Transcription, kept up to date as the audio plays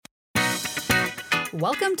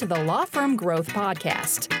Welcome to the Law Firm Growth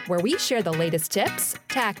Podcast, where we share the latest tips,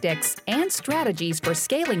 tactics, and strategies for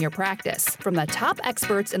scaling your practice from the top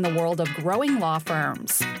experts in the world of growing law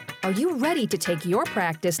firms. Are you ready to take your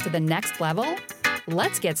practice to the next level?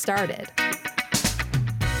 Let's get started.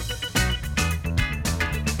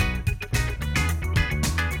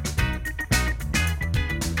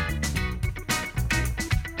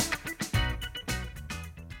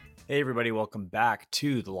 Hey everybody, welcome back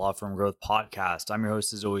to the Law Firm Growth Podcast. I'm your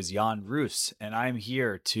host as always, Jan Roos, and I'm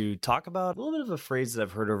here to talk about a little bit of a phrase that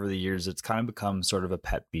I've heard over the years that's kind of become sort of a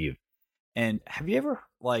pet peeve. And have you ever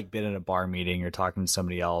been in a bar meeting or talking to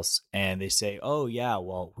somebody else and they say, oh yeah,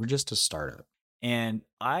 well, we're just a startup. And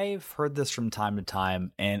I've heard this from time to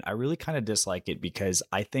time, and I really kind of dislike it because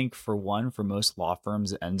I think for most law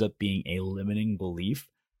firms, it ends up being a limiting belief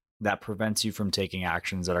that prevents you from taking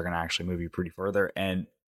actions that are going to actually move you pretty further. And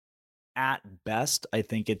at best, I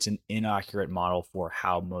think it's an inaccurate model for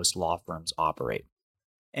how most law firms operate.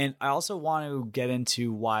 And I also want to get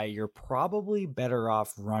into why you're probably better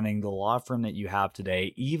off running the law firm that you have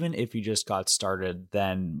today, even if you just got started,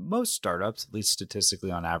 than most startups, at least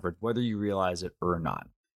statistically on average, whether you realize it or not.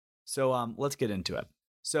 So let's get into it.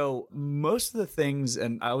 So most of the things,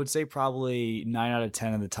 and I would say probably 9 out of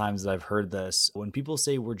 10 of the times that I've heard this, when people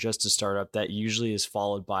say we're just a startup, that usually is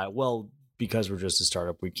followed by, well, because we're just a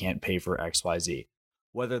startup, we can't pay for XYZ.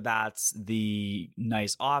 Whether that's the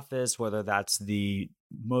nice office, whether that's the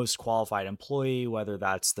most qualified employee, whether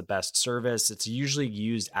that's the best service, it's usually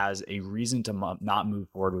used as a reason to not move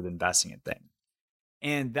forward with investing in things.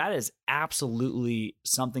 And that is absolutely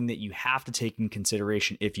something that you have to take in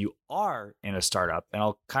consideration if you are in a startup. And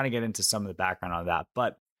I'll kind of get into some of the background on that.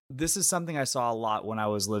 But this is something I saw a lot when I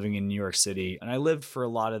was living in New York City. And I lived for a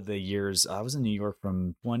lot of the years. I was in New York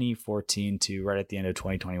from 2014 to right at the end of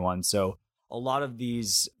 2021. So a lot of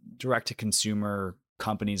these direct-to-consumer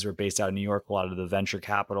companies were based out of New York. A lot of the venture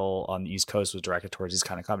capital on the East Coast was directed towards these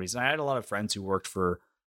kind of companies. And I had a lot of friends who worked for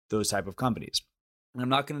those type of companies. And I'm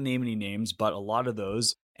not going to name any names, but a lot of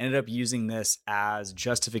those ended up using this as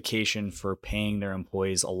justification for paying their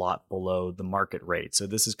employees a lot below the market rate. So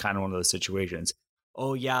this is kind of one of those situations.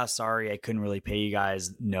 Oh yeah, sorry, I couldn't really pay you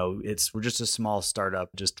guys. No, we're just a small startup,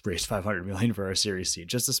 just raised $500 million for our Series C,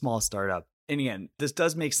 just a small startup. And again, this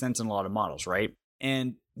does make sense in a lot of models, right?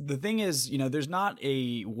 And the thing is, there's not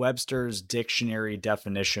a Webster's dictionary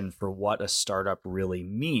definition for what a startup really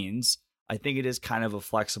means. I think it is kind of a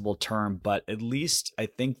flexible term, but at least I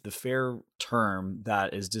think the fair term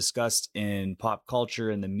that is discussed in pop culture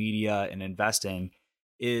and the media and investing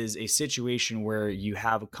is a situation where you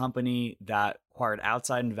have a company that acquired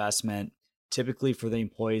outside investment. Typically for the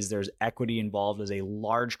employees, there's equity involved as a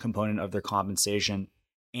large component of their compensation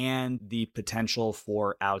and the potential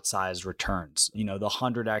for outsized returns, the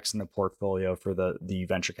 100x in the portfolio for the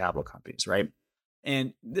venture capital companies, right?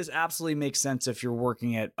 And this absolutely makes sense if you're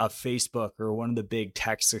working at a Facebook or one of the big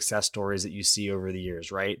tech success stories that you see over the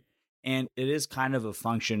years, right? And it is kind of a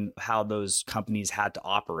function of how those companies had to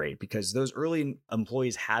operate because those early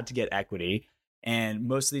employees had to get equity. And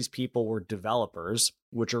most of these people were developers,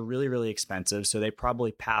 which are really, really expensive. So they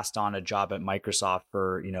probably passed on a job at Microsoft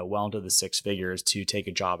for, well into the six figures to take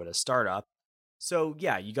a job at a startup. So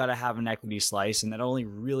yeah, you got to have an equity slice. And that only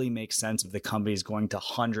really makes sense if the company is going to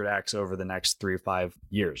 100x over the next 3 or 5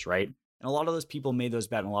 years, right? And a lot of those people made those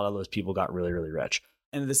bets and a lot of those people got really, really rich.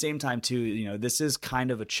 And at the same time, too, this is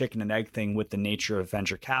kind of a chicken and egg thing with the nature of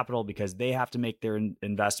venture capital because they have to make their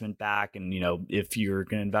investment back. And, if you're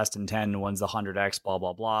going to invest in 10, one's the 100x, blah,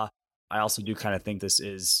 blah, blah. I also do kind of think this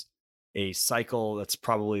is a cycle. That's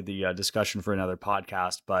probably the discussion for another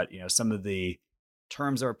podcast. But, some of the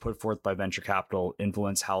terms that are put forth by venture capital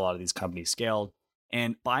influence how a lot of these companies scaled.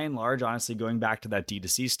 And by and large, honestly, going back to that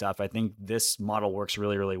D2C stuff, I think this model works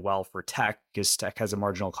really, really well for tech because tech has a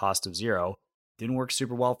marginal cost of zero. Didn't work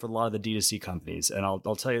super well for a lot of the D2C companies. And I'll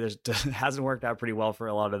tell you, it hasn't worked out pretty well for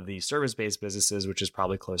a lot of the service-based businesses, which is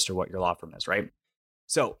probably close to what your law firm is, right?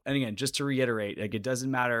 So, and again, just to reiterate, it doesn't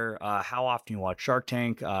matter how often you watch Shark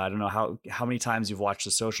Tank. I don't know how many times you've watched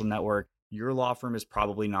The Social Network. Your law firm is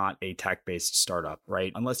probably not a tech-based startup,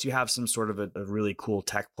 right? Unless you have some sort of a really cool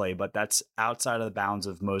tech play, but that's outside of the bounds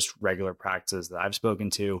of most regular practices that I've spoken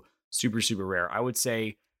to. Super, super rare. I would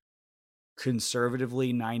say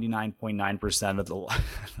conservatively 99.9% of the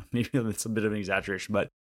maybe it's a bit of an exaggeration, but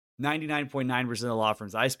 99.9% of the law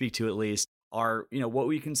firms I speak to at least are, what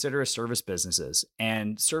we consider as service businesses.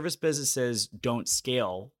 And service businesses don't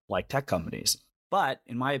scale like tech companies. But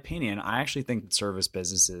in my opinion, I actually think that service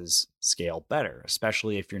businesses scale better,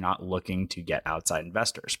 especially if you're not looking to get outside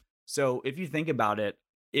investors. So if you think about it,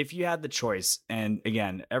 if you had the choice, and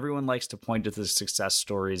again, everyone likes to point to the success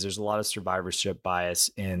stories. There's a lot of survivorship bias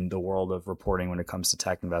in the world of reporting when it comes to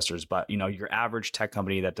tech investors. But your average tech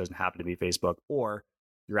company that doesn't happen to be Facebook, or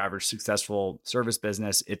your average successful service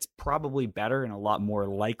business, it's probably better and a lot more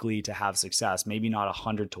likely to have success. Maybe not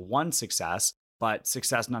 100-to-1 success, but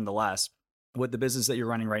success nonetheless with the business that you're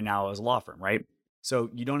running right now as a law firm, right?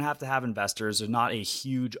 So you don't have to have investors. There's not a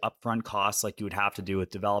huge upfront cost like you would have to do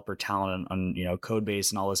with developer talent on code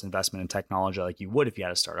base and all this investment in technology like you would if you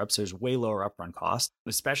had a startup. So there's way lower upfront costs,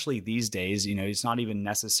 especially these days. It's not even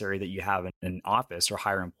necessary that you have an office or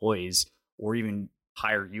hire employees or even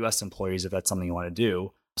hire US employees if that's something you want to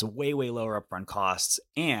do. So way, way lower upfront costs.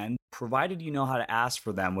 And provided you know how to ask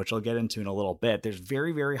for them, which I'll get into in a little bit, there's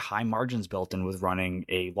very, very high margins built in with running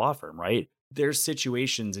a law firm, right? There's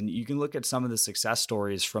situations, and you can look at some of the success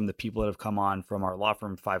stories from the people that have come on from our Law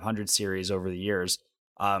Firm 500 series over the years.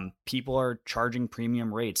 People are charging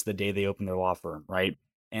premium rates the day they open their law firm, right?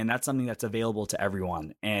 And that's something that's available to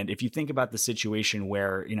everyone. And if you think about the situation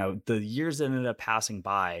where, the years that ended up passing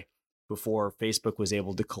by before Facebook was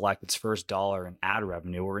able to collect its first dollar in ad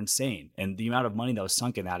revenue were insane. And the amount of money that was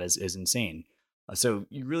sunk in that is insane. So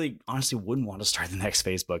you really honestly wouldn't want to start the next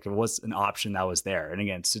Facebook if it was an option that was there. And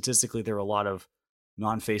again, statistically, there were a lot of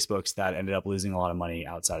non-Facebooks that ended up losing a lot of money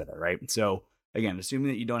outside of that, right? So again, assuming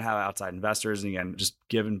that you don't have outside investors, and again, just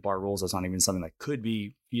given bar rules, that's not even something that could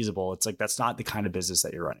be feasible. It's like, that's not the kind of business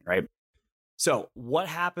that you're running, right? So what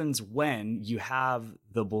happens when you have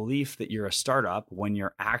the belief that you're a startup when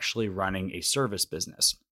you're actually running a service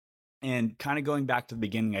business? And kind of going back to the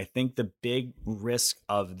beginning, I think the big risk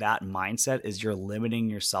of that mindset is you're limiting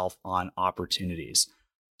yourself on opportunities.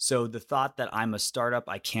 So the thought that I'm a startup,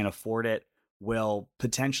 I can't afford it, will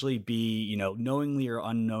potentially be, knowingly or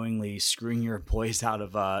unknowingly screwing your employees out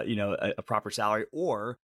of, a proper salary,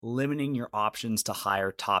 or limiting your options to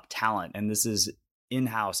hire top talent. And this is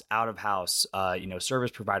in-house, out-of-house,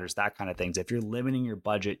 service providers, that kind of things. If you're limiting your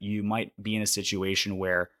budget, you might be in a situation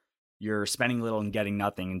where you're spending little and getting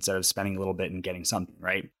nothing instead of spending a little bit and getting something,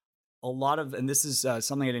 right? And this is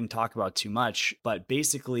something I didn't talk about too much, but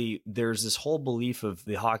basically there's this whole belief of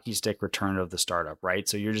the hockey stick return of the startup, right?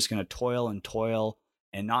 So you're just going to toil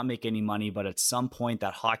and not make any money, but at some point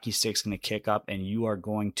that hockey stick's going to kick up and you are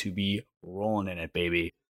going to be rolling in it,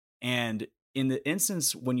 baby. And in the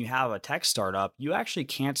instance when you have a tech startup, you actually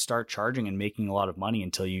can't start charging and making a lot of money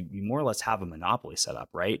until you more or less have a monopoly set up,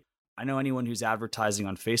 right? I know anyone who's advertising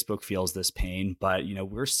on Facebook feels this pain, but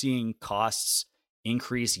we're seeing costs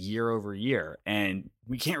increase year over year, and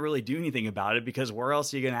we can't really do anything about it because where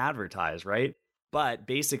else are you going to advertise, right? But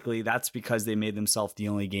basically, that's because they made themselves the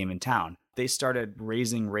only game in town. They started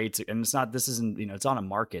raising rates, and it's on a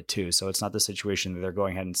market too, so it's not the situation that they're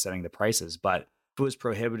going ahead and setting the prices. But if it was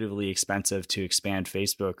prohibitively expensive to expand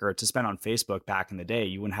Facebook or to spend on Facebook back in the day,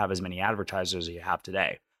 you wouldn't have as many advertisers as you have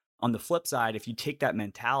today. On the flip side, if you take that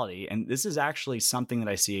mentality, and this is actually something that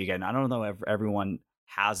I see again, I don't know if everyone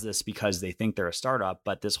has this because they think they're a startup,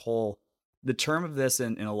 but the term of this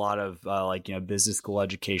in a lot of business school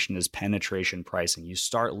education is penetration pricing. You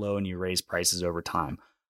start low and you raise prices over time.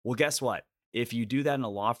 Well, guess what? If you do that in a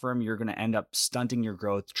law firm, you're going to end up stunting your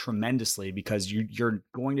growth tremendously because you're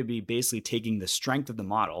going to be basically taking the strength of the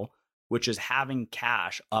model, which is having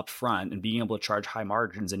cash up front and being able to charge high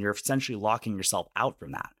margins, and you're essentially locking yourself out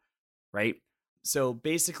from that. Right. So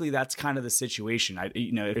basically, that's kind of the situation.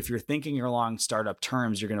 If you're thinking along startup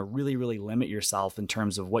terms, you're going to really, really limit yourself in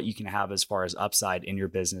terms of what you can have as far as upside in your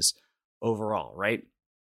business overall. Right.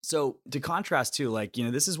 So to contrast too,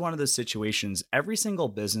 this is one of those situations. Every single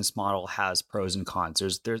business model has pros and cons.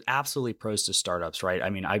 There's absolutely pros to startups. Right. I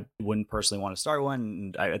mean, I wouldn't personally want to start one.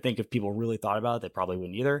 And I think if people really thought about it, they probably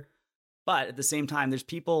wouldn't either. But at the same time, there's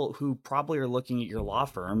people who probably are looking at your law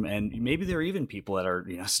firm, and maybe there are even people that are,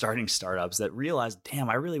 starting startups that realize, damn,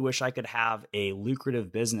 I really wish I could have a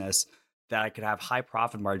lucrative business that I could have high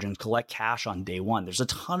profit margins, collect cash on day one. There's a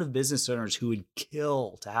ton of business owners who would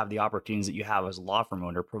kill to have the opportunities that you have as a law firm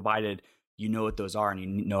owner, provided you know what those are and you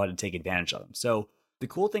know how to take advantage of them. So the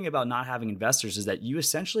cool thing about not having investors is that you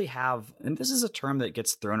essentially have, and this is a term that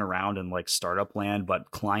gets thrown around in startup land,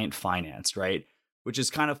 but client finance, right? Which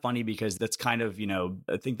is kind of funny because that's kind of,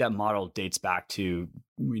 I think that model dates back to,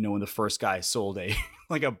 when the first guy sold a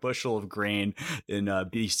bushel of grain in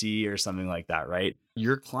BC or something like that, right?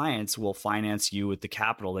 Your clients will finance you with the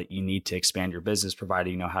capital that you need to expand your business,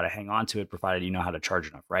 provided you know how to hang on to it, provided you know how to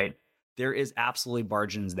charge enough, right? There is absolutely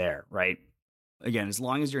margins there, right? Again, as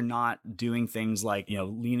long as you're not doing things like,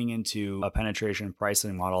 leaning into a penetration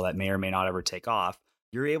pricing model that may or may not ever take off,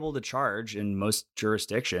 you're able to charge in most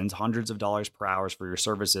jurisdictions hundreds of dollars per hour for your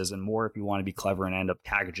services and more if you want to be clever and end up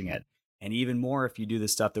packaging it. And even more if you do the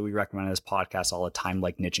stuff that we recommend in this podcast all the time,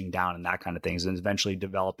 like niching down and that kind of things, and eventually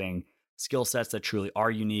developing skill sets that truly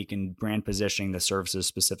are unique and brand positioning the services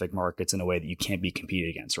specific markets in a way that you can't be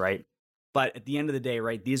competed against, right? But at the end of the day,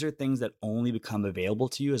 right, these are things that only become available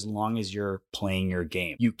to you as long as you're playing your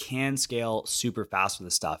game. You can scale super fast with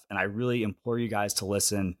this stuff. And I really implore you guys to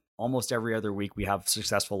listen. Almost every other week, we have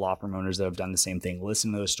successful law firm owners that have done the same thing.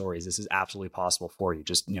 Listen to those stories. This is absolutely possible for you.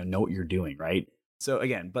 Just know what you're doing, right? So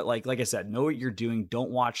again, but like I said, know what you're doing.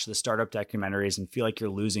 Don't watch the startup documentaries and feel like you're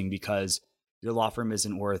losing because your law firm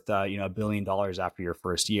isn't worth $1 billion after your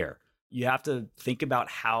first year. You have to think about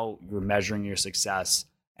how you're measuring your success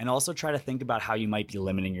and also try to think about how you might be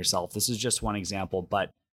limiting yourself. This is just one example,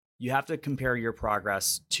 but you have to compare your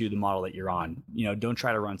progress to the model that you're on. Don't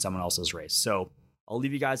try to run someone else's race. So I'll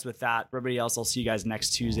leave you guys with that. Everybody else, I'll see you guys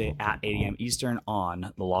next Tuesday at 8 a.m. Eastern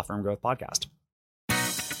on the Law Firm Growth Podcast.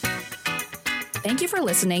 Thank you for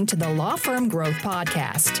listening to the Law Firm Growth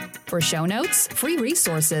Podcast. For show notes, free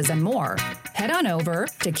resources, and more, head on over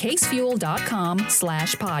to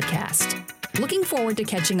casefuel.com/podcast. Looking forward to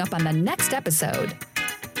catching up on the next episode.